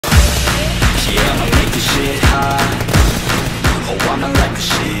I'ma light the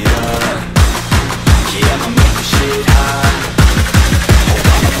shit up. Yeah, I'ma make the shit hot. Oh,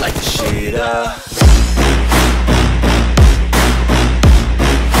 I'ma light the shit up.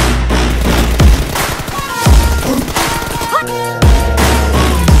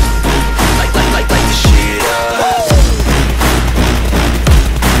 Light the shit up.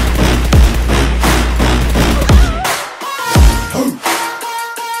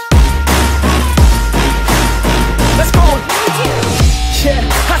 Let's go. Yeah,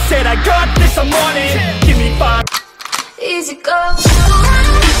 I said I got this, I'm on it. Give me 5. Easy go.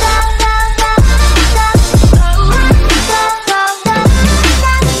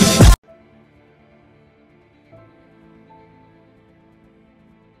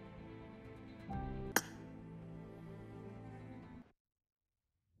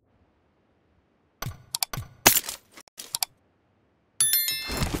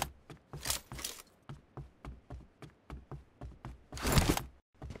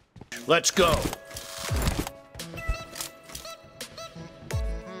 Let's go.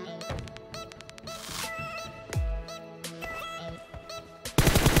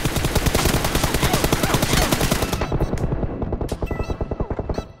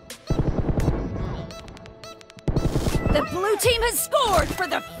 The blue team has scored for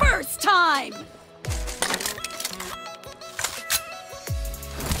the first time!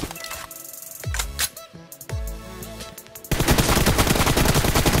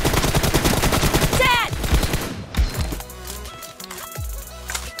 Dead!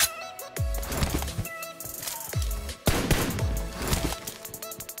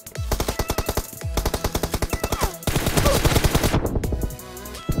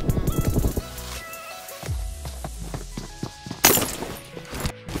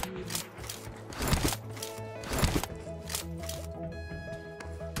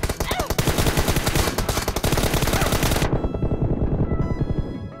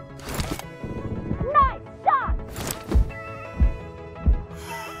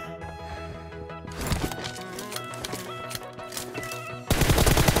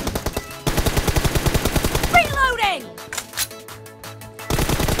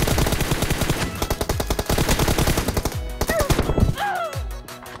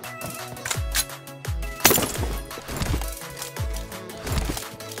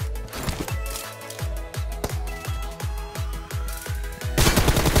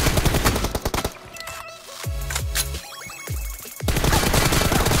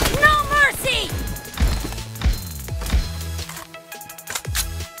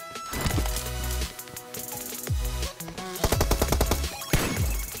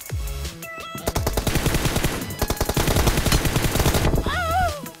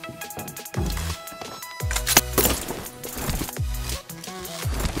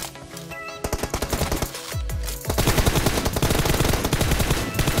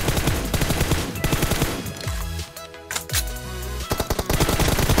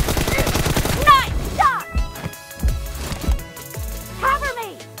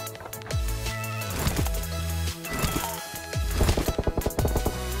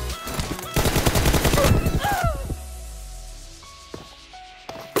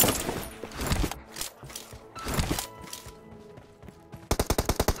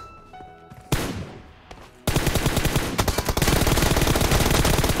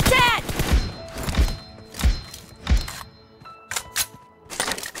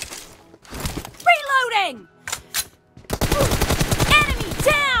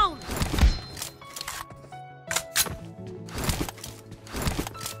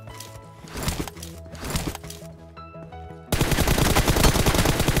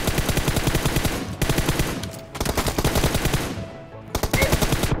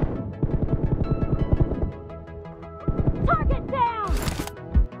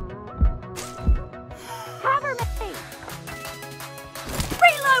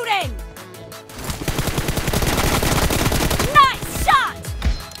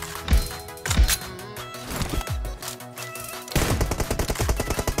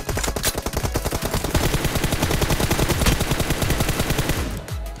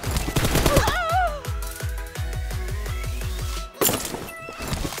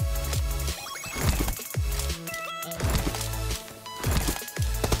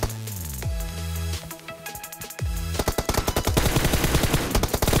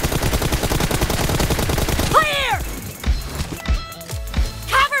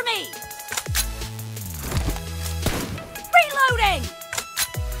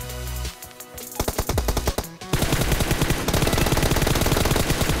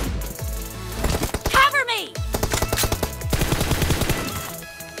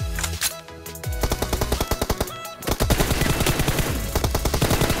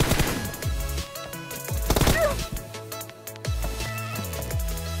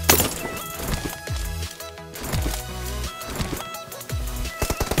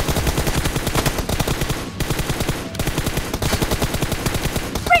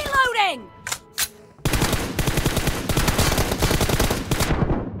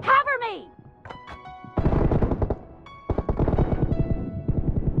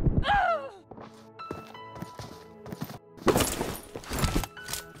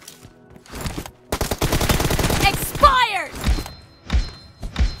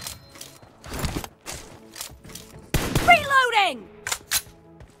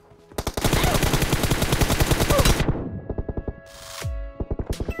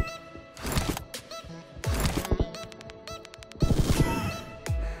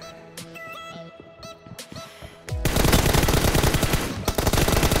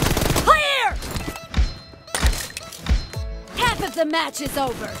 of the match is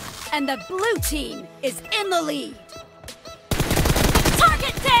over, and the blue team is in the lead.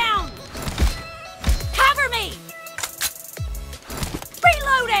 Target down! Cover me!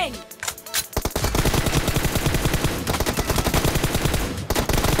 Reloading!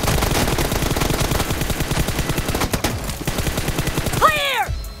 Clear!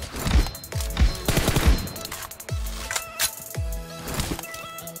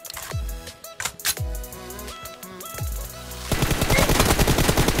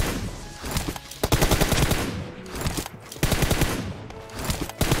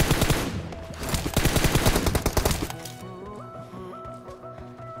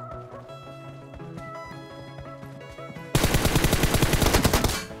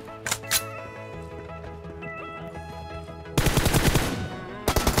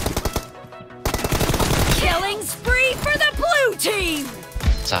 Killing spree for the blue team!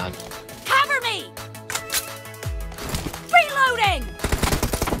 Saan? Cover me! Reloading!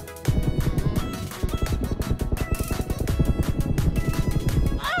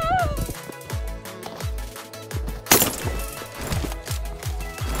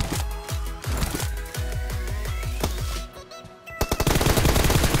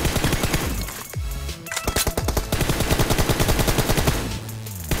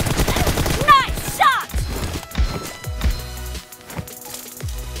 Nice shot!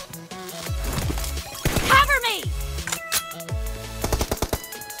 Cover me!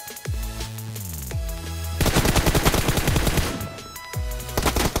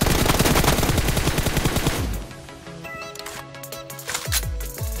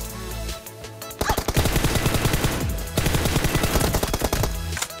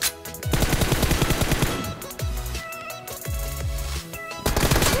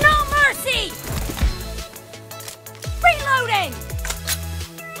 No mercy! Reloading!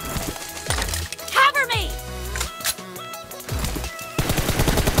 Cover me!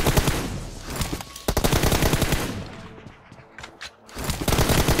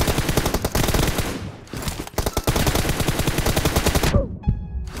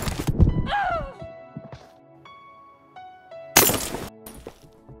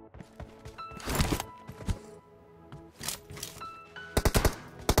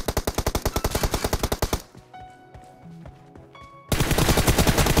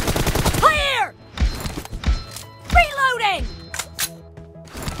 Clear! Reloading!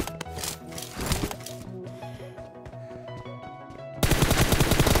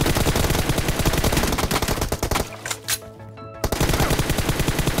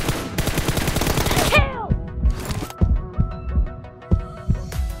 Kill!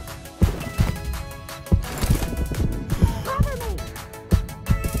 Cover me!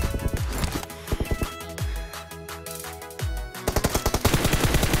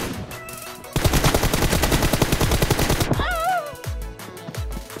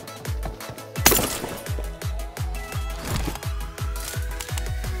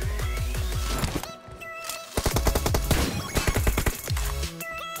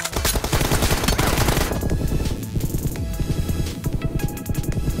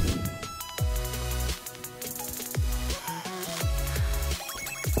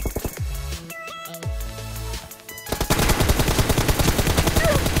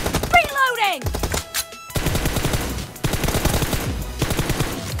 Reloading!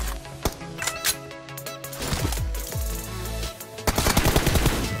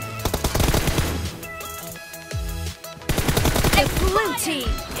 The blue team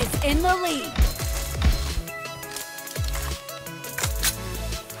is in the lead.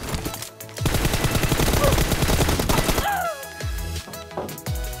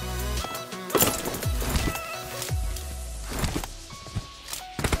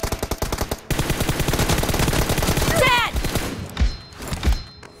 Dead!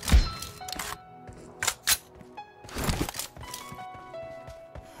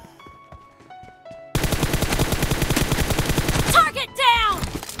 Target down!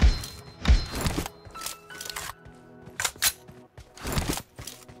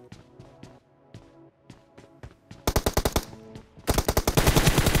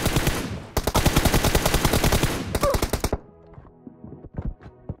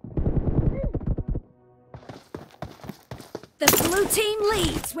 The blue team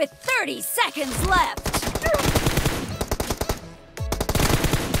leads with 30 seconds left.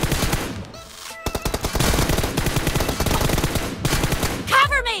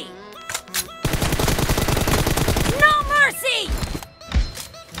 Cover me! No mercy!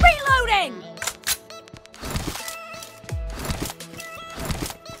 Reloading!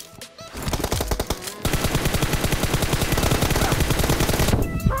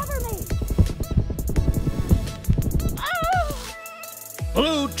 Cover me!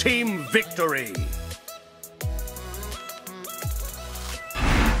 team victory!